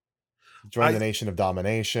 Kama joined the Nation of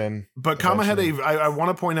Domination. But Kama had I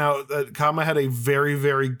want to point out that Kama had a very,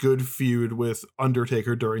 very good feud with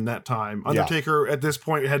Undertaker during that time. Undertaker at this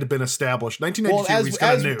point had been established. 1992, he's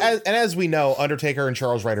kind of new. And as we know, Undertaker and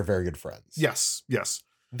Charles Wright are very good friends. Yes.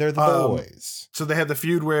 They're the boys. So they had the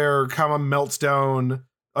feud where Kama melts down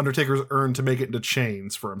Undertaker's urn to make it into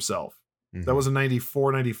chains for himself. Mm-hmm. That was in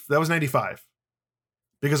 95.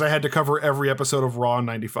 Because I had to cover every episode of Raw in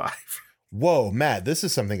 95. Whoa, Matt, this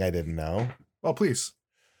is something I didn't know. Oh, please.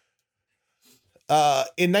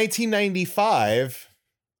 In 1995,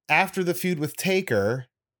 after the feud with Taker,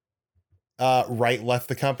 Wright left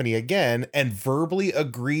the company again and verbally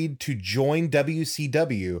agreed to join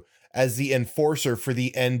WCW as the enforcer for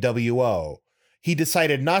the NWO. He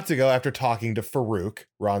decided not to go after talking to Farouk,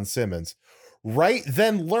 Ron Simmons. Wright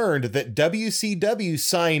then learned that WCW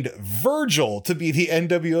signed Virgil to be the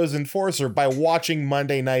NWO's enforcer by watching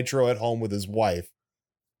Monday Nitro at home with his wife,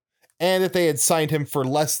 and that they had signed him for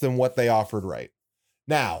less than what they offered Wright.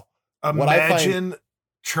 Now, imagine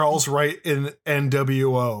Charles Wright in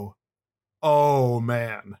NWO. Oh,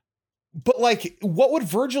 man. But, like, what would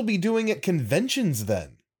Virgil be doing at conventions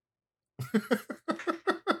then?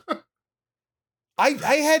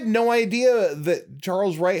 I had no idea that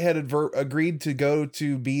Charles Wright had agreed to go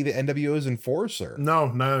to be the NWO's enforcer.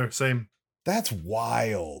 No, same. That's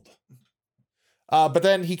wild. But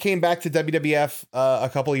then he came back to WWF a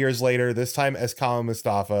couple of years later, this time as Kama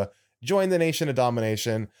Mustafa, joined the Nation of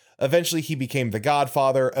Domination. Eventually he became the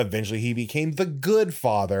Godfather. Eventually he became the Good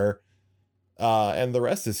Father. And the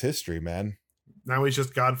rest is history, man. Now he's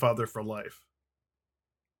just Godfather for life.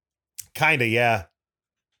 Kinda, yeah.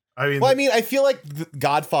 I feel like the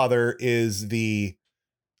Godfather is the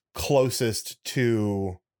closest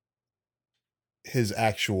to his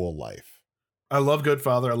actual life. I love Good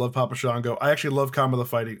Father. I love Papa Shango. I actually love Kama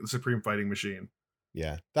the Supreme Fighting Machine.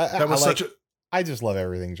 Yeah. I just love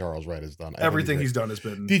everything Charles Wright has done. Everything he's done has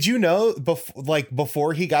been. Did you know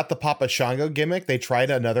before he got the Papa Shango gimmick, they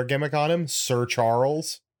tried another gimmick on him, Sir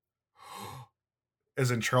Charles?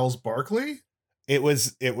 As in Charles Barkley? It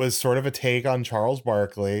was sort of a take on Charles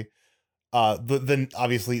Barkley.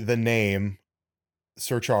 Obviously the name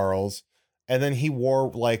Sir Charles, and then he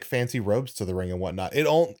wore like fancy robes to the ring and whatnot. It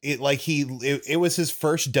was his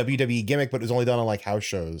first WWE gimmick, but it was only done on like house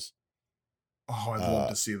shows. Oh, I'd love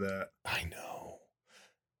to see that. I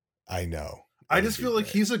know. I just feel like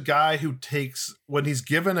he's a guy who takes, when he's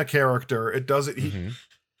given a character, it doesn't.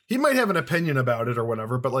 He might have an opinion about it or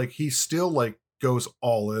whatever, but like he still like goes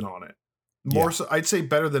all in on it. More so, I'd say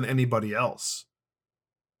better than anybody else.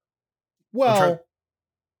 Well,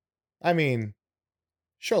 I mean,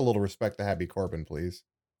 show a little respect to Happy Corbin, please.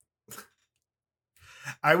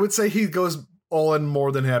 I would say he goes all in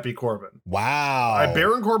more than Happy Corbin. Wow.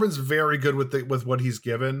 Baron Corbin's very good with what he's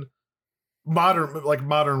given.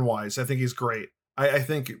 Modern wise, I think he's great. I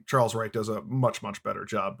think Charles Wright does a much better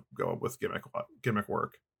job going with gimmick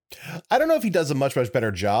work. I don't know if he does a much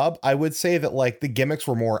better job. I would say that like the gimmicks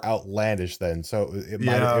were more outlandish then, so it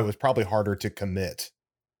was probably harder to commit.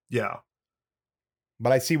 Yeah.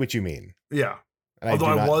 But I see what you mean. Yeah. Although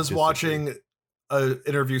I was watching an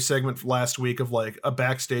interview segment last week of like a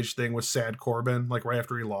backstage thing with Sad Corbin, like right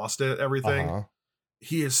after he lost everything.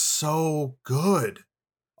 He is so good.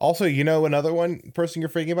 Also, you know another person you're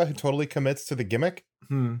thinking about who totally commits to the gimmick?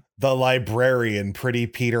 The librarian, Pretty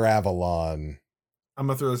Peter Avalon. I'm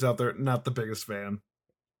going to throw this out there. Not the biggest fan.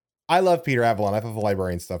 I love Peter Avalon. I thought the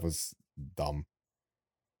librarian stuff was dumb.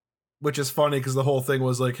 Which is funny because the whole thing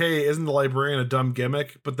was like, hey, isn't the librarian a dumb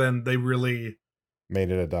gimmick? But then they really made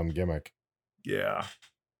it a dumb gimmick. Yeah.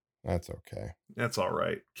 That's okay. That's all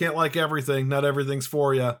right. Can't like everything. Not everything's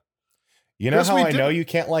for you. You know how I know you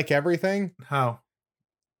can't like everything? How?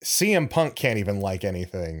 CM Punk can't even like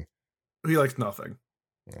anything. He likes nothing.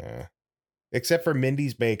 Yeah. Except for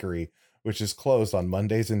Mindy's Bakery, which is closed on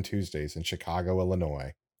Mondays and Tuesdays in Chicago,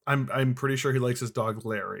 Illinois. I'm pretty sure he likes his dog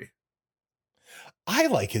Larry. I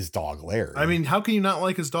like his dog Larry. I mean, how can you not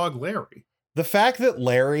like his dog Larry? The fact that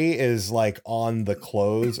Larry is like on the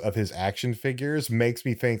clothes of his action figures makes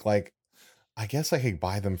me think like, I guess I could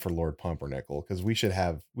buy them for Lord Pumpernickel because we should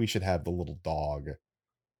have the little dog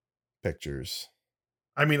pictures.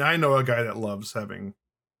 I mean, I know a guy that loves having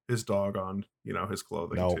his dog on, his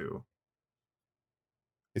clothing too.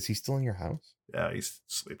 Is he still in your house? Yeah, he's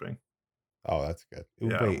sleeping. Oh, that's good. Yeah,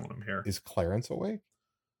 Wait, I don't want him here. Is Clarence awake?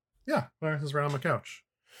 Yeah, Clarence is right on my couch.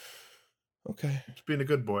 Okay. Just being a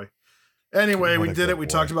good boy. Anyway, we did it. We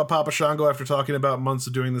talked about Papa Shango after talking about months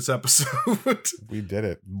of doing this episode. We did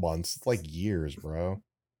it months. It's like years, bro.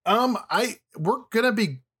 We're gonna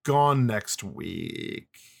be gone next week.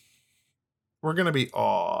 We're gonna be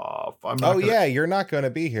off. Yeah, you're not gonna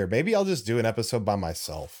be here. Maybe I'll just do an episode by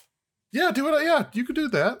myself. Yeah, do it. Yeah, you could do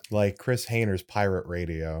that. Like Chris Hayner's Pirate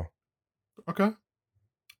Radio. Okay.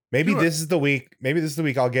 Maybe this is the week. Maybe this is the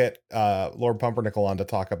week I'll get Lord Pumpernickel on to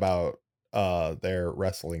talk about their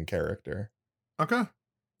wrestling character. Okay.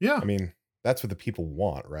 Yeah. I mean, that's what the people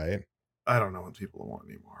want, right? I don't know what people want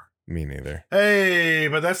anymore. Me neither. Hey,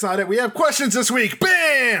 but that's not it. We have questions this week.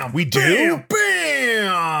 Bam! We do?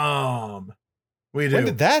 Bam! We do. When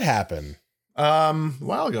did that happen? A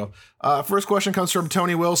while ago. First question comes from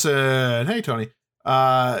Tony Wilson. Hey, Tony.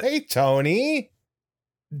 Hey, Tony.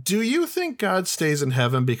 Do you think God stays in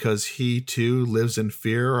heaven because he too lives in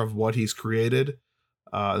fear of what he's created?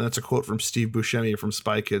 That's a quote from Steve Buscemi from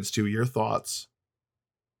Spy Kids 2. Your thoughts?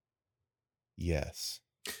 Yes.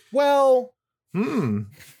 Well,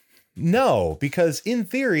 no, because in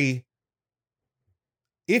theory,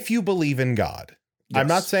 if you believe in God, yes. I'm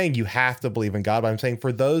not saying you have to believe in God, but I'm saying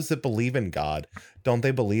for those that believe in God, don't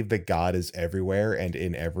they believe that God is everywhere and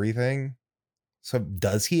in everything? So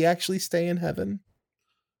does he actually stay in heaven?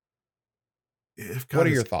 If God what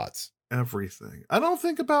are your thoughts? Everything. I don't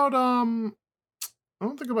think about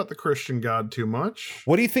the Christian God too much.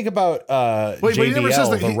 What do you think about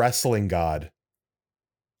JBL, the wrestling god?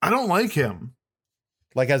 I don't like him.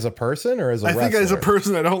 Like as a person or as a wrestler? I think as a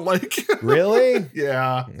person I don't like him. Really?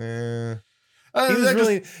 Yeah.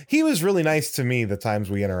 He was really nice to me the times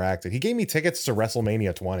we interacted. He gave me tickets to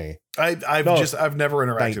WrestleMania 20. I've never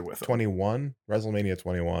interacted with him. 21? WrestleMania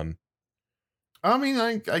 21. I mean,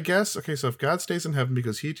 I guess, okay, so if God stays in heaven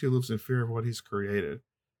because he too lives in fear of what he's created,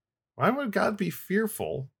 why would God be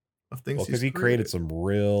fearful of things? Well, because he created some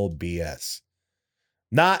real BS.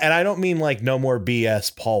 And I don't mean like no more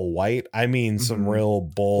BS Paul White. I mean some real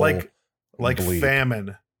bull. Like bleep.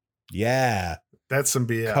 Famine. Yeah. That's some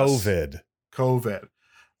BS. COVID.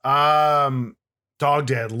 Dog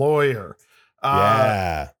Dad Lawyer.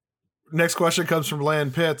 Yeah. Next question comes from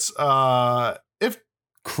Land Pitts. If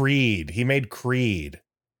Creed. He made Creed.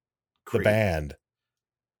 The band.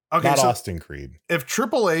 Okay, not Austin Creed. If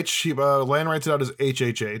Triple H, Land writes it out as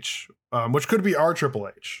HHH, which could be our Triple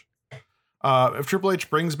H. If Triple H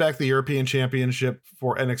brings back the European Championship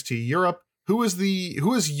for NXT Europe, who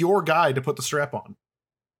is your guy to put the strap on?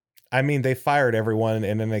 I mean, they fired everyone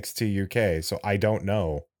in NXT UK, so I don't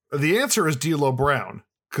know. The answer is D'Lo Brown.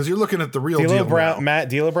 Because you're looking at the real D'Lo Brown. Matt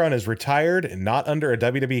D'Lo Brown is retired and not under a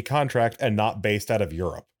WWE contract and not based out of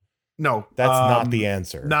Europe. No, that's not the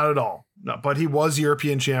answer. Not at all. No, but he was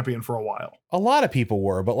European champion for a while. A lot of people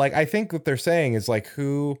were, but like I think what they're saying is like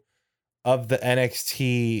who of the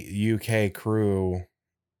NXT UK crew,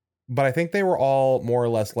 but I think they were all more or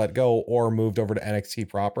less let go or moved over to NXT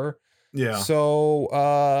proper. Yeah.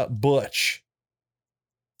 So Butch.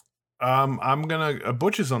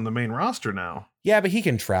 Butch is on the main roster now. Yeah, but he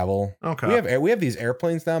can travel. Okay. We have these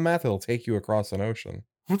airplanes now, Matt, that'll take you across an ocean.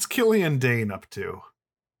 What's Killian Dane up to?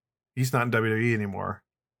 He's not in WWE anymore.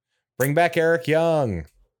 Bring back Eric Young.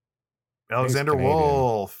 Alexander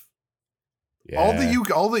Wolf. Yeah.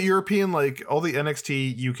 All the European, like all the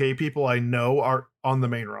NXT UK people I know are on the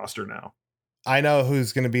main roster now. I know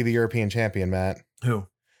who's going to be the European champion, Matt. Who?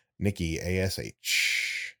 Nikki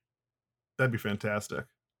ASH. That'd be fantastic.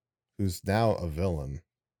 Who's now a villain.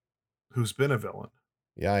 Who's been a villain.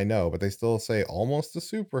 Yeah, I know, but they still say almost a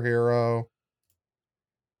superhero.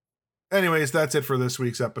 Anyways, that's it for this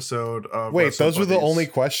week's episode of Wait, those were the only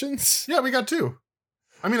questions? Yeah, we got two.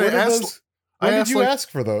 I mean, when did you ask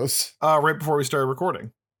for those? Right before we started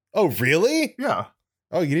recording. Oh, really? Yeah.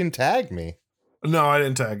 Oh, you didn't tag me. No, I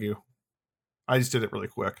didn't tag you. I just did it really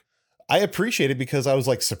quick. I appreciate it because I was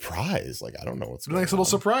like surprised. Like, I don't know what's going on. Nice little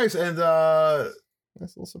surprise. And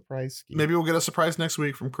nice little surprise scheme. Maybe we'll get a surprise next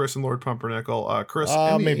week from Chris and Lord Pumpernickel. Chris,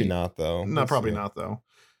 maybe not though. No, probably not though.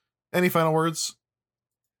 Any final words?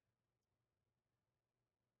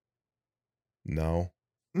 No.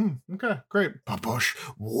 Okay, great. Papush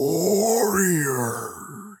Warriors.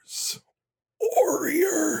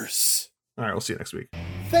 All right, we'll see you next week.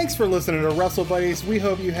 Thanks for listening to Wrestle Buddies. We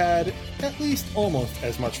hope you had at least almost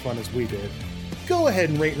as much fun as we did. Go ahead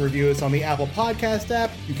and rate and review us on the Apple Podcast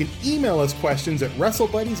app. You can email us questions at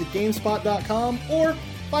WrestleBuddies@GameSpot.com or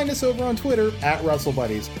find us over on Twitter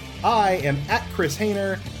 @WrestleBuddies. I am @Chris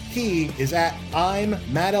Hayner. He is I'm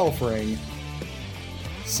Matt Elfring.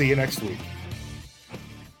 See you next week.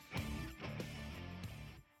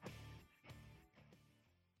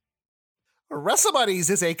 WrestleBuddies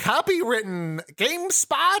is a copywritten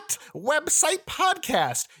GameSpot website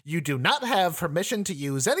podcast. You do not have permission to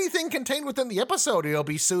use anything contained within the episode, or you'll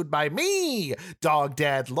be sued by me, Dog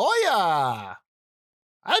Dad Lawyer.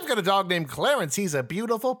 I've got a dog named Clarence. He's a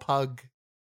beautiful pug.